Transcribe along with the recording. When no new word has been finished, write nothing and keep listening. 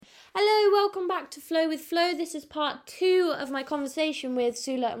Hello, welcome back to Flow with Flo. This is part 2 of my conversation with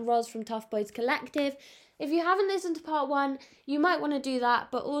Sula and Roz from Tough Boys Collective. If you haven't listened to part 1, you might want to do that,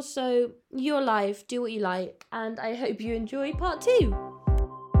 but also, your life, do what you like, and I hope you enjoy part 2.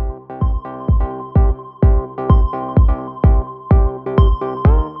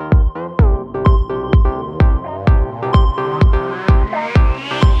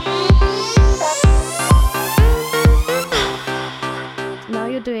 Now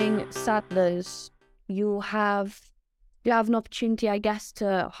you're doing Sadler's, you have an opportunity, I guess,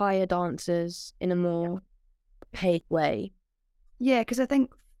 to hire dancers in a more paid way. Yeah, because I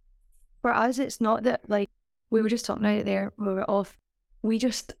think for us, it's not that, like, we were just talking about it there, we were off. We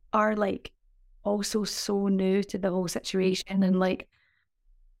just are, like, also so new to the whole situation and, like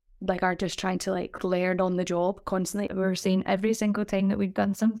are just trying to, like, learn on the job constantly. We were saying every single time that we've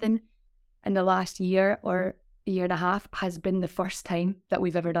done something in the last year or year and a half has been the first time that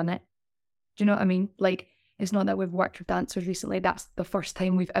we've ever done it. Do you know what I mean? Like, it's not that we've worked with dancers recently. That's the first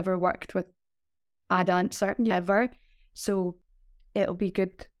time we've ever worked with a dancer ever. So it'll be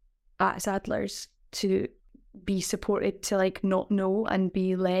good at Sadler's to be supported to, like, not know and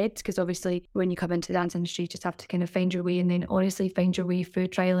be led, because obviously when you come into the dance industry you just have to kind of find your way and then honestly find your way through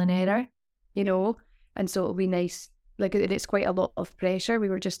trial and error, you know. And so it'll be nice, like, it's quite a lot of pressure. We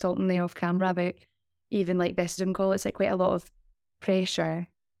were just talking there off camera about even like this Zoom call, it's like quite a lot of pressure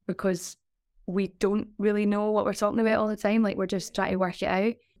because we don't really know what we're talking about all the time. Like, we're just trying to work it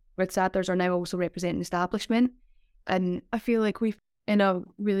out. With Sadler's are now also representing establishment, and I feel like we've, in a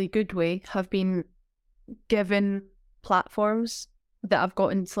really good way, have been given platforms that have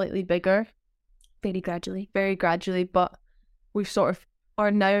gotten slightly bigger very gradually, but we've sort of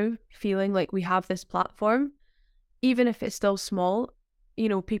are now feeling like we have this platform, even if it's still small. You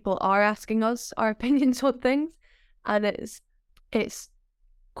know, people are asking us our opinions on things, and it's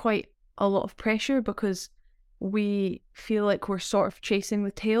quite a lot of pressure because we feel like we're sort of chasing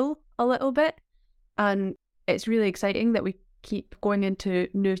the tail a little bit, and it's really exciting that we keep going into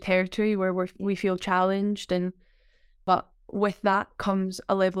new territory where we feel challenged, but with that comes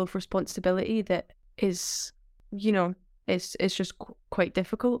a level of responsibility that is, you know, it's just quite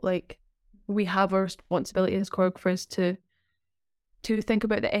difficult. Like, we have a responsibility as choreographers to think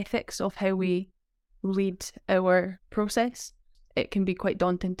about the ethics of how we lead our process. It can be quite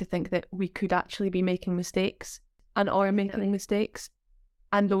daunting to think that we could actually be making mistakes and are making mistakes,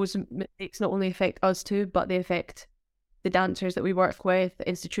 and those mistakes not only affect us too, but they affect the dancers that we work with, the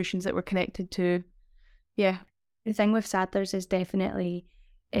institutions that we're connected to. Yeah. The thing with Sadler's is definitely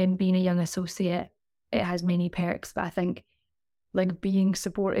being a young associate, it has many perks, but I think, like, being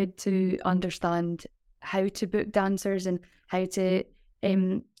supported to understand how to book dancers and how to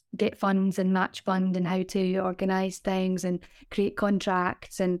get funds and match fund and how to organise things and create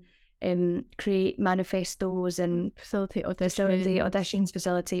contracts and create manifestos and facilitate auditions,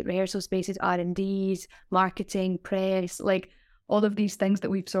 facilitate rehearsal spaces, R&Ds, marketing, press, like all of these things that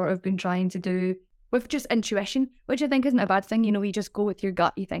we've sort of been trying to do with just intuition, which I think isn't a bad thing. You know, you just go with your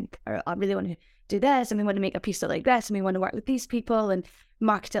gut. You think, I really want to do this and we want to make a piece like this and we want to work with these people and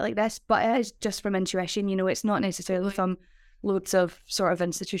market it like this, but it is just from intuition. You know, it's not necessarily from loads of sort of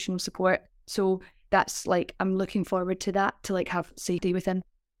institutional support. So that's, like, I'm looking forward to that, to, like, have safety within.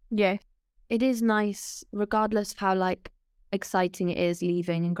 Yeah, it is nice, regardless of how, like, exciting it is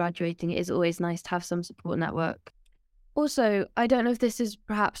leaving and graduating. It is always nice to have some support network. Also, I don't know if this is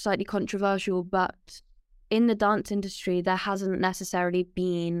perhaps slightly controversial, but in the dance industry, there hasn't necessarily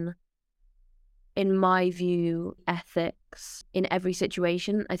been, in my view, ethics in every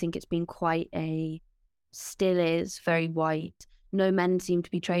situation. I think it's been still is very white. No men seem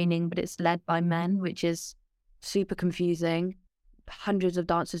to be training, but it's led by men, which is super confusing. Hundreds of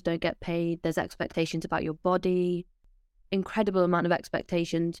dancers don't get paid. There's expectations about your body, incredible amount of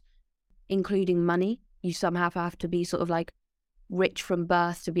expectations, including money. You somehow have to be sort of like rich from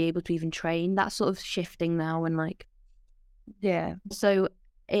birth to be able to even train. That's sort of shifting now, and like, yeah. So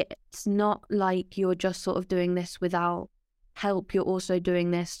it's not like you're just sort of doing this without help. You're also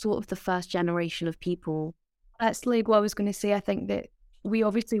doing this sort of the first generation of people. That's like what I was going to say. I think that we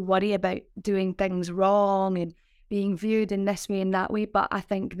obviously worry about doing things wrong and being viewed in this way and that way, but I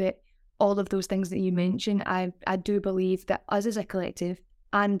think that all of those things that you mentioned, I do believe that us as a collective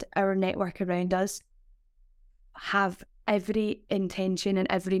and our network around us have every intention and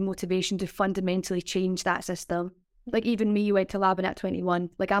every motivation to fundamentally change that system. Like, even me, went to Laban at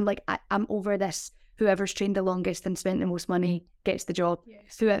 21. Like, I'm over this. Whoever's trained the longest and spent the most money gets the job.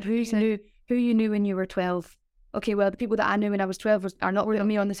 Yes. Who you knew when you were 12. Okay, well, the people that I knew when I was 12 are not with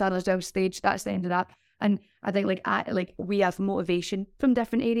me on the Sadler's Downs stage. That's the end of that. And I think we have motivation from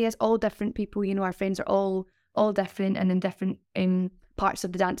different areas, all different people, you know, our friends are all different and in different parts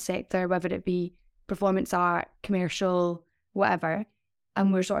of the dance sector, whether it be performance art, commercial, whatever.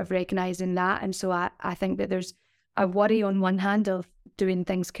 And we're sort of recognising that. And so I think that there's a worry on one hand of doing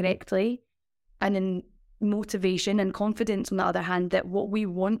things correctly, and then motivation and confidence on the other hand that what we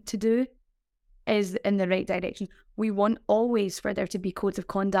want to do is in the right direction. We want always for there to be codes of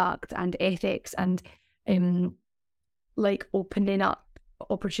conduct and ethics and like opening up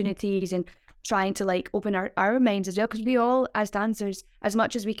opportunities and trying to like open our minds as well, because we all as dancers, as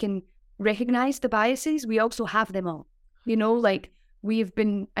much as we can recognize the biases, we also have them all, you know, like we've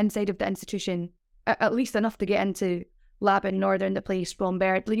been inside of the institution at least enough to get into lab in Northern, the place from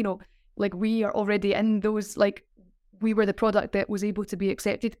Bird, you know, like we are already in those, like we were the product that was able to be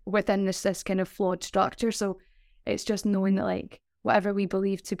accepted within this kind of flawed structure. So it's just knowing that like whatever we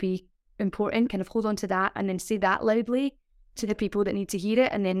believe to be important, kind of hold on to that and then say that loudly to the people that need to hear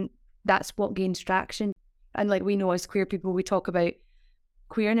it, and then that's what gains traction. And like we know as queer people, we talk about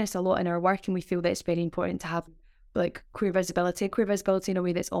queerness a lot in our work, and we feel that it's very important to have like queer visibility in a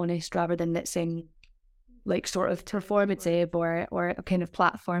way that's honest rather than that's like sort of performative or a kind of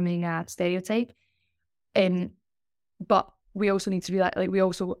platforming stereotype. But we also need to be like we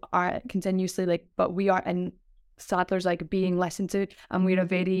also are continuously like, but we are in Sadler's like being listened to, and we're a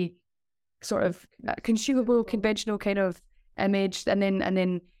very sort of consumable, conventional kind of image, and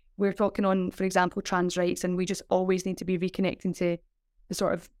then we're talking on, for example, trans rights, and we just always need to be reconnecting to the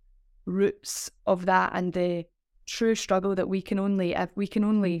sort of roots of that and the true struggle that we can only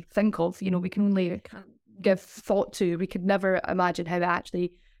think of, you know, we can only give thought to. We could never imagine how it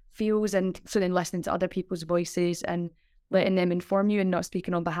actually feels, and so then listening to other people's voices and letting them inform you and not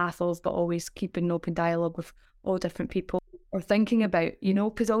speaking on behalf of, but always keeping an open dialogue with all different people or thinking about, you know,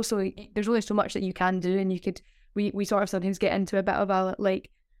 because also there's only so much that you can do, and you could we sort of sometimes get into a bit of a like,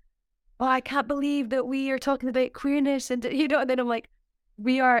 oh, I can't believe that we are talking about queerness, and you know, and then I'm like,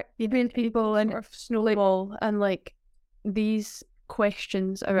 we are even people and sort of snowball, and like these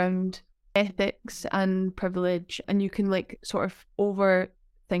questions around ethics and privilege, and you can like sort of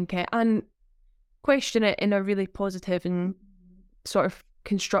overthink it and question it in a really positive and sort of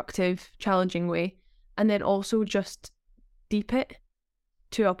constructive, challenging way, and then also just deep it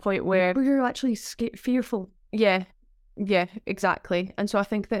to a point where you're actually fearful. Yeah, exactly. And so I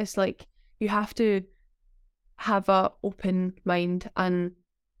think that it's like you have to have a open mind and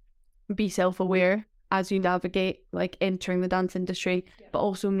be self-aware as you navigate like entering the dance industry, but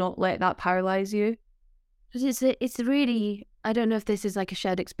also not let that paralyze you. It's really, I don't know if this is like a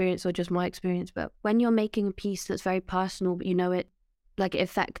shared experience or just my experience, but when you're making a piece that's very personal, but you know it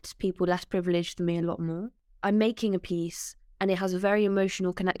affects people less privileged than me a lot more. I'm making a piece and it has a very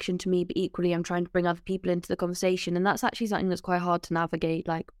emotional connection to me, but equally I'm trying to bring other people into the conversation, and that's actually something that's quite hard to navigate.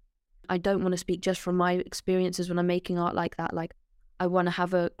 Like, I don't want to speak just from my experiences when I'm making art like that. Like, I want to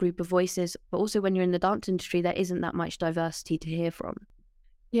have a group of voices, but also when you're in the dance industry, there isn't that much diversity to hear from.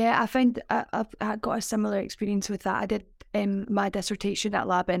 Yeah, I find I've got a similar experience with that. I did my dissertation at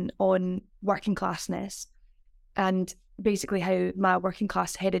Labin on working classness, and basically how my working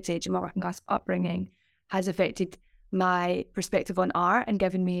class heritage and my working class upbringing has affected my perspective on art and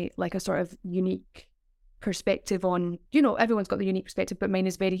given me like a sort of unique perspective on, you know, everyone's got the unique perspective, but mine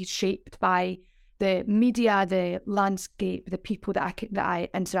is very shaped by the media, the landscape, the people that I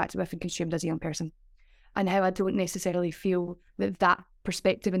interacted with and consumed as a young person, and how I don't necessarily feel that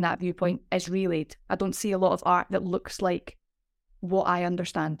perspective and that viewpoint is relayed. I don't see a lot of art that looks like what I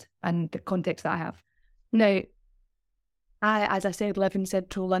understand and the context that I have. Now, I, as I said, live in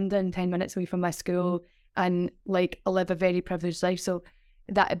central London, 10 minutes away from my school, and like I live a very privileged life. So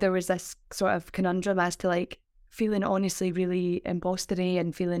that there was this sort of conundrum as to like feeling honestly really impostery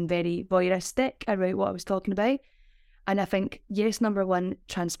and feeling very voyeuristic about what I was talking about. And I think, yes, number one,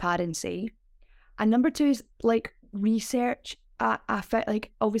 transparency. And number two is like research. I felt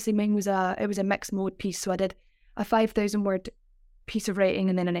like obviously mine was a mixed mode piece. So I did a 5,000 word piece of writing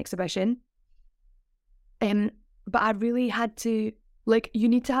and then an exhibition. But I really had to, like, you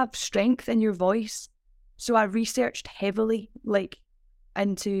need to have strength in your voice. So I researched heavily, like,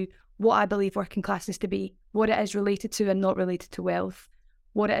 into what I believe working class is to be, what it is related to and not related to wealth,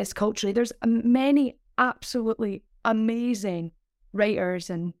 what it is culturally. There's many absolutely amazing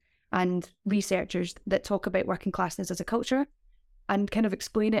writers and researchers that talk about working classness as a culture and kind of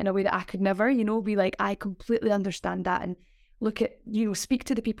explain it in a way that I could never, you know, be like, I completely understand that, and look at, you know, speak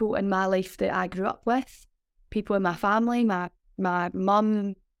to the people in my life that I grew up with, people in my family, my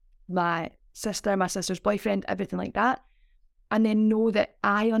mum, my sister, my sister's boyfriend, everything like that. And then know that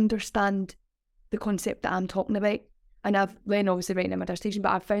I understand the concept that I'm talking about. And I've then obviously writing in my dissertation,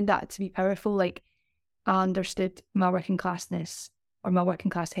 but I've found that to be powerful. Like, I understood my working classness or my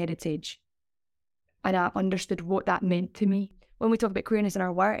working class heritage, and I understood what that meant to me. When we talk about queerness in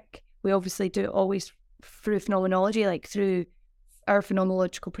our work, we obviously do it always through phenomenology, like through our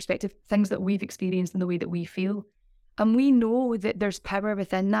phenomenological perspective, things that we've experienced and the way that we feel. And we know that there's power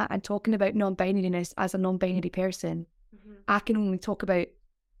within that. And talking about non-binariness as a non-binary person, I can only talk about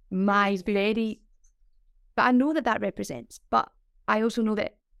my very, but I know that that represents, but I also know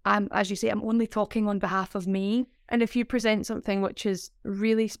that as you say, I'm only talking on behalf of me. And if you present something which is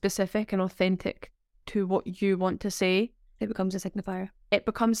really specific and authentic to what you want to say, it becomes a signifier. It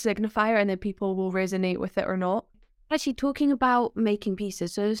becomes a signifier, and then people will resonate with it or not. Actually, talking about making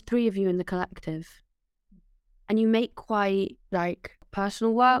pieces, so there's 3 of you in the collective, and you make quite like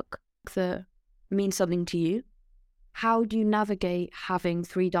personal work that means something to you. How do you navigate having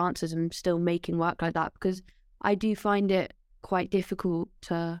 3 dancers and still making work like that? Because I do find it quite difficult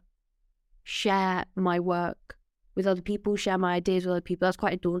to share my work with other people, share my ideas with other people. That's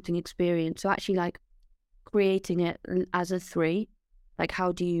quite a daunting experience. So actually, like, creating it as a 3, like,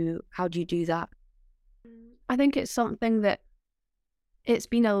 how do you do that? I think it's something that it's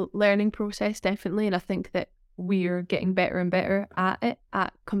been a learning process, definitely, and I think that we're getting better and better at it,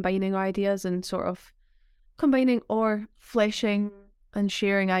 at combining ideas and sort of combining or fleshing and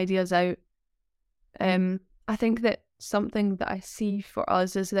sharing ideas out. I think that something that I see for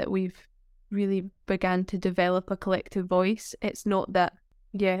us is that we've really began to develop a collective voice. It's not that,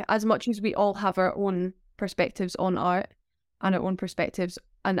 as much as we all have our own perspectives on art and our own perspectives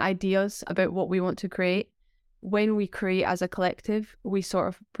and ideas about what we want to create, when we create as a collective, we sort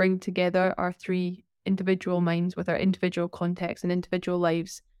of bring together our 3 individual minds with our individual contexts and individual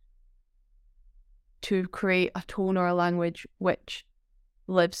lives to create a tone or a language which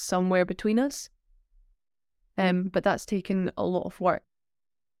lives somewhere between us. But that's taken a lot of work.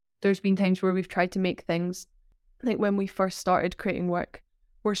 There's been times where we've tried to make things, like when we first started creating work,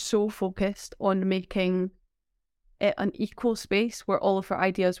 we're so focused on making it an equal space where all of our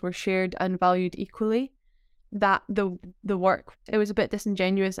ideas were shared and valued equally, that the work, it was a bit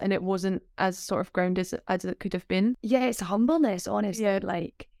disingenuous and it wasn't as sort of grounded as it could have been. Yeah, it's humbleness, honestly. Yeah.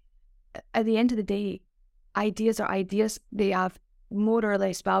 Like, at the end of the day, ideas are ideas. They have more or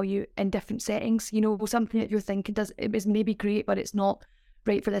less value in different settings. You know, something that you're thinking it is maybe great, but it's not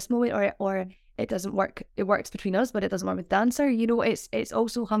right for this moment, or it doesn't work. It works between us, but it doesn't work with dancer. You know, it's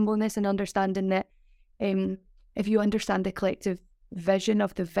also humbleness and understanding that if you understand the collective vision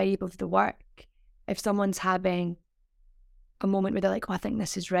of the vibe of the work, if someone's having a moment where they're like, oh, I think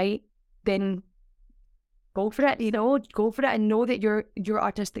this is right, then go for it, you know, go for it and know that your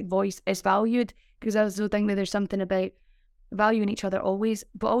artistic voice is valued. Because I also think that there's something about valuing each other always,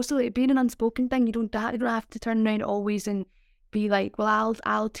 but also it being an unspoken thing. You don't have to turn around always and be like, well,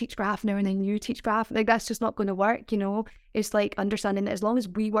 I'll teach for half an hour and then you teach for half. Like, that's just not going to work, you know. It's like understanding that as long as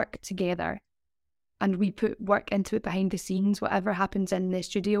we work together and we put work into it behind the scenes, whatever happens in the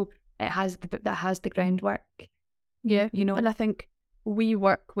studio, that has the groundwork. Yeah, you know. And I think we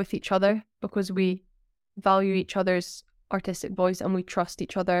work with each other because we value each other's artistic voice and we trust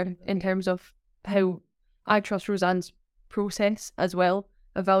each other in terms of how I trust Roseanne's process as well.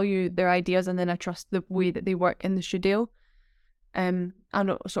 I value their ideas and then I trust the way that they work in the studio. And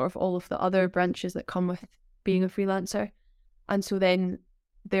sort of all of the other branches that come with being a freelancer. And so then,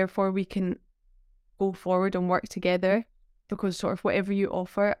 therefore, we can go forward and work together because sort of whatever you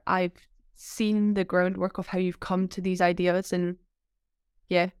offer, I've seen the groundwork of how you've come to these ideas. And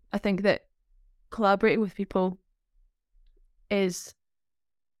yeah, I think that collaborating with people is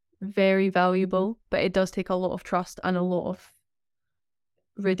very valuable, but it does take a lot of trust and a lot of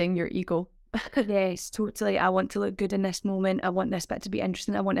ridding your ego. Yes, totally. I want to look good in this moment. I want this bit to be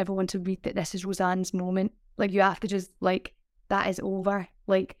interesting. I want everyone to read that this is Roseanne's moment. Like, you have to just, like, that is over.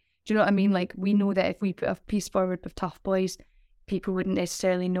 Like, do you know what I mean? Like, we know that if we put a piece forward with Tough Boys, people wouldn't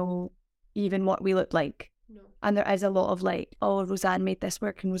necessarily know even what we look like. No. And there is a lot of like, oh, Roseanne made this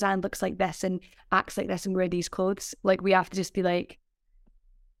work and Roseanne looks like this and acts like this and wear these clothes. Like, we have to just be like,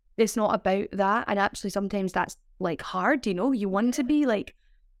 it's not about that. And actually sometimes that's like hard, you know. You want to be like,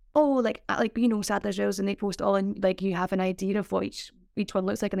 oh, like you know, Sadler's Wells, and they post all, and like you have an idea of what each one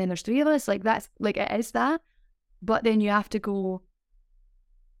looks like, and then there's 3 of us. Like, that's like, it is that. But then you have to go,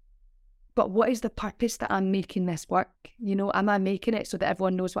 but what is the purpose that I'm making this work? You know, am I making it so that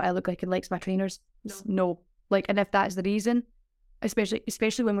everyone knows what I look like and likes my trainers? No. Like, and if that's the reason,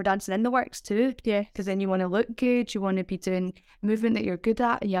 especially when we're dancing in the works too. Yeah. Because then you want to look good, you want to be doing movement that you're good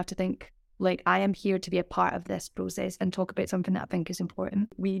at, and you have to think, Like, I am here to be a part of this process and talk about something that I think is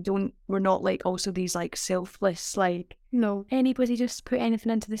important. We're not like also these like selfless, like, No. anybody just put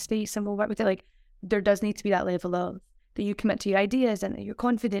anything into the space and we'll work with it. Like, there does need to be that level of that you commit to your ideas and that you're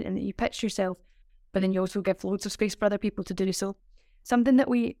confident and that you pitch yourself, but then you also give loads of space for other people to do so. Something that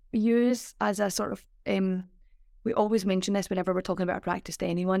we use as a sort of, we always mention this whenever we're talking about our practice to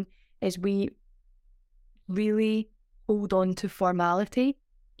anyone, is we really hold on to formality.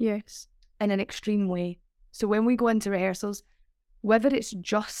 Yes. In an extreme way. So when we go into rehearsals, whether it's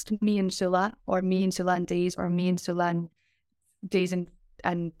just me and Sula, or me and Sula and Days, or me and Sula and Days and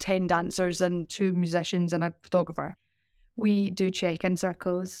 10 dancers and 2 musicians and a photographer, we do check-in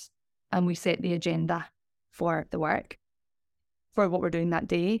circles and we set the agenda for the work, for what we're doing that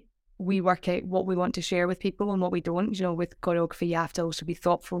day. We work out what we want to share with people and what we don't. You know, with choreography, you have to also be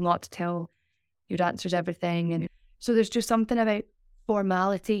thoughtful not to tell your dancers everything. And so there's just something about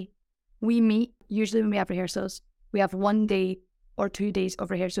formality. We meet, usually when we have rehearsals, we have 1 day or 2 days of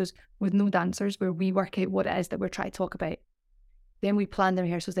rehearsals with no dancers where we work out what it is that we're trying to talk about. Then we plan the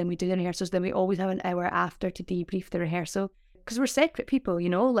rehearsals, then we do the rehearsals, then we always have an hour after to debrief the rehearsal. Because we're separate people, you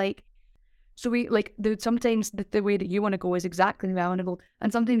know, like, so we, like, sometimes the way that you want to go is exactly the way I want to go.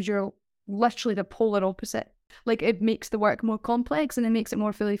 And sometimes you're literally the polar opposite. Like, it makes the work more complex and it makes it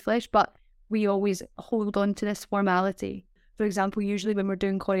more fully fleshed, but we always hold on to this formality. For example, usually when we're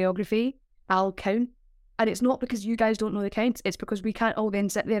doing choreography, I'll count. And it's not because you guys don't know the counts, it's because we can't all then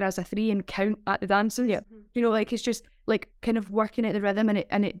sit there as a 3 and count at the dancers. Yeah. You know, like, it's just like kind of working at the rhythm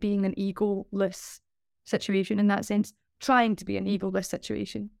and it being an egoless situation in that sense. Trying to be an egoless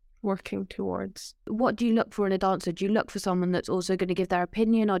situation. Working towards. What do you look for in a dancer? Do you look for someone that's also going to give their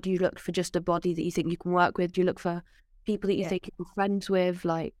opinion, or do you look for just a body that you think you can work with? Do you look for people that you think you're friends with?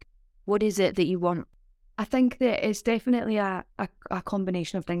 Like, what is it that you want? I think that it's definitely a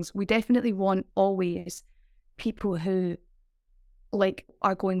combination of things. We definitely want always people who, like,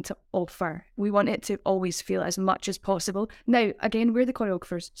 are going to offer. We want it to always feel as much as possible. Now, again, we're the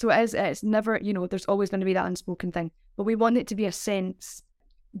choreographers, so it's never, you know, there's always going to be that unspoken thing. But we want it to be a sense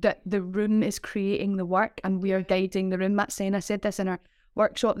that the room is creating the work and we are guiding the room. Matt Senna said this in our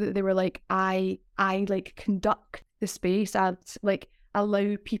workshop, that they were like, I like conduct the space. I like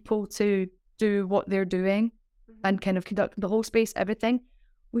allow people to do what they're doing and kind of conduct the whole space, everything.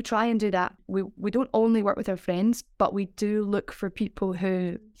 We try and do that. We don't only work with our friends, but we do look for people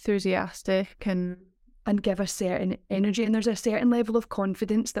who Enthusiastic and give a certain energy, and there's a certain level of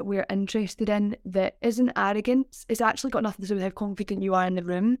confidence that we're interested in that isn't arrogance. It's actually got nothing to do with how confident you are in the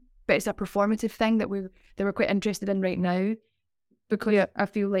room, but it's a performative thing that we're quite interested in right now, because I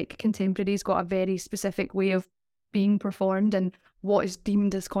feel like contemporary's got a very specific way of being performed and what is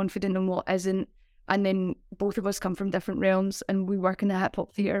deemed as confident and what isn't. And then both of us come from different realms, and we work in the hip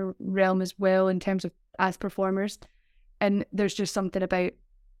hop theatre realm as well in terms of as performers. And there's just something about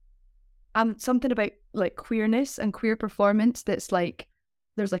like queerness and queer performance that's like,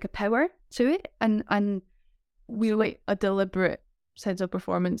 there's like a power to it, and we like a deliberate sense of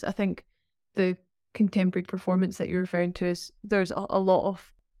performance. I think the contemporary performance that you're referring to is there's a lot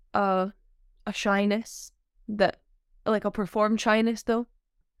of a shyness, that like a performed shyness though,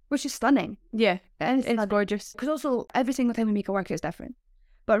 which is stunning. Yeah, and it's gorgeous. Because also every single time we make a work, it's different.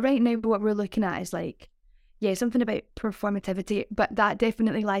 But right now, what we're looking at is like, yeah, something about performativity, but that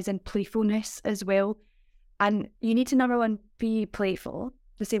definitely lies in playfulness as well. And you need to, number one, be playful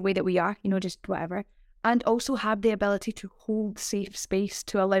the same way that we are, you know, just whatever. And also have the ability to hold safe space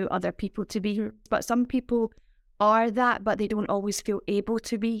to allow other people to be. But some people are that, but they don't always feel able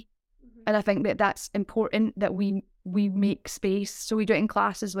to be. And I think that that's important, that we make space. So we do it in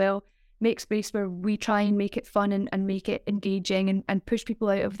class as well. Make space where we try and make it fun and make it engaging and push people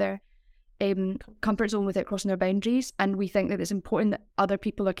out of their comfort zone without crossing their boundaries. And we think that it's important that other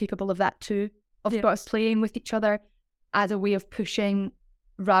people are capable of that too, of sort of playing with each other as a way of pushing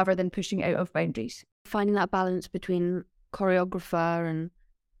rather than pushing out of boundaries. Finding that balance between choreographer and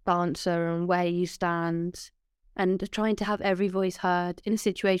dancer and where you stand, and trying to have every voice heard in a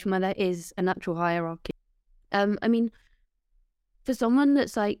situation where there is a natural hierarchy. I mean, for someone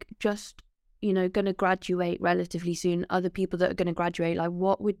that's like just, you know, going to graduate relatively soon, other people that are going to graduate, like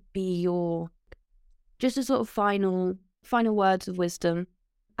what would be your, just a sort of final words of wisdom?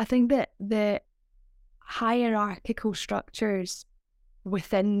 I think that the hierarchical structures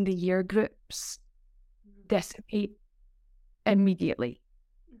within the year groups dissipate immediately.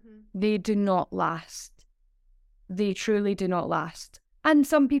 They do not last. They truly do not last. And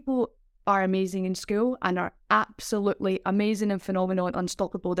some people are amazing in school and are absolutely amazing and phenomenal and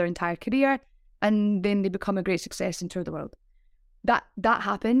unstoppable their entire career, and then they become a great success and tour the world. that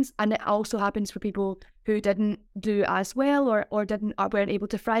happens, and it also happens for people who didn't do as well or weren't able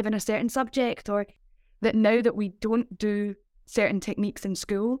to thrive in a certain subject, or that now that we don't do certain techniques in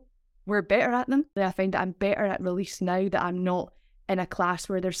school, we're better at them. I find that I'm better at release now that I'm not in a class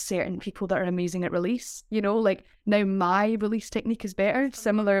where there's certain people that are amazing at release. You know, like now my release technique is better,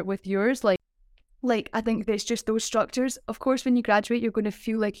 similar with yours. Like I think it's just those structures. Of course, when you graduate, you're going to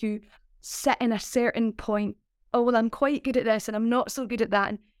feel like you sit in a certain point. Oh, well, I'm quite good at this and I'm not so good at that.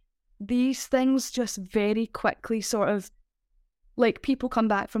 And these things just very quickly sort of, like, people come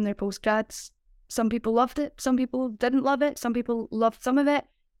back from their postgrads. Some people loved it. Some people didn't love it. Some people loved some of it.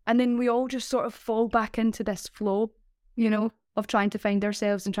 And then we all just sort of fall back into this flow, you know, of trying to find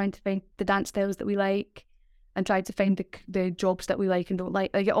ourselves and trying to find the dance styles that we like and trying to find the jobs that we like and don't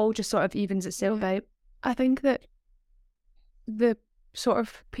like. Like, it all just sort of evens itself out. I think that the sort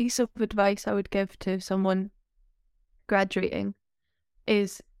of piece of advice I would give to someone graduating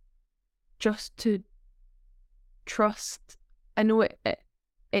is just to trust. I know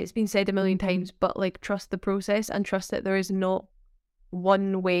it's been said a million times, but like, trust the process and trust that there is not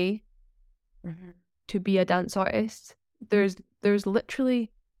one way to be a dance artist. There's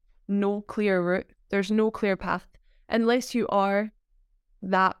literally no clear route. There's no clear path unless you are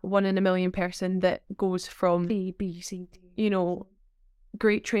that 1 in a million person that goes from B, C, D. You know,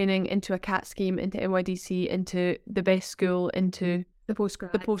 great training into a CAT scheme, into NYDC, into the best school, into The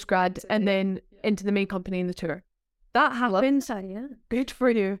postgrad, and then into the main company in the tour. That happens. Yeah. Good for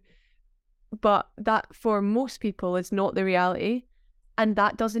you. But that for most people is not the reality. And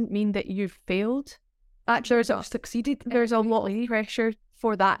that doesn't mean that you've failed. Actually, succeeded. There's a lot of pressure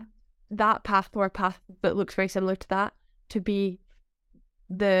for that path, or a path that looks very similar to that, to be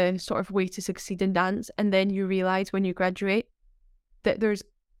the sort of way to succeed in dance. And then you realise when you graduate that there's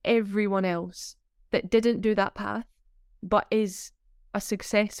everyone else that didn't do that path but is a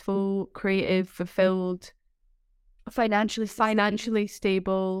successful, creative, fulfilled, financially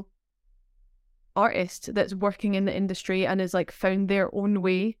stable artist that's working in the industry and is like found their own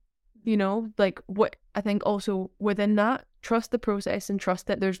way. You know, like, what I think also within that, trust the process and trust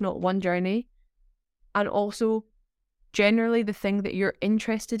that there's not one journey. And also, generally the thing that you're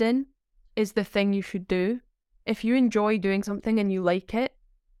interested in is the thing you should do. If you enjoy doing something and you like it,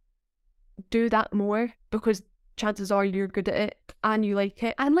 do that more, because chances are you're good at it and you like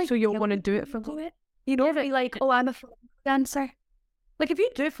it, and like, so you'll want to do it for it. You know, be like, oh, I'm a flamenco dancer. Like, if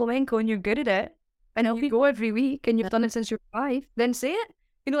you do flamenco and you're good at it, and if you go every week and you've done it since you're 5, then say it.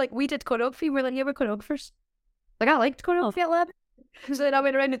 You know, like, we did choreography. We're like, yeah, we're choreographers. Like, I liked choreography at lab. So then I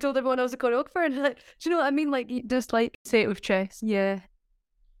went around and told everyone I was a choreographer, and like, do you know what I mean? Like, you just like say it with chest. Yeah.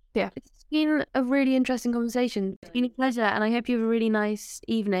 It's been a really interesting conversation. It's been a pleasure, and I hope you have a really nice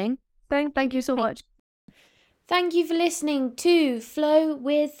evening. Thank you so much. Thank you for listening to Flow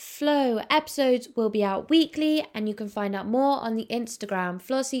with Flo. Episodes will be out weekly, and you can find out more on the Instagram,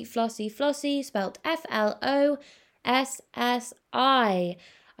 Flossy, spelled FLOSSI. I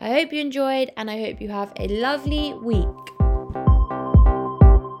hope you enjoyed, and I hope you have a lovely week.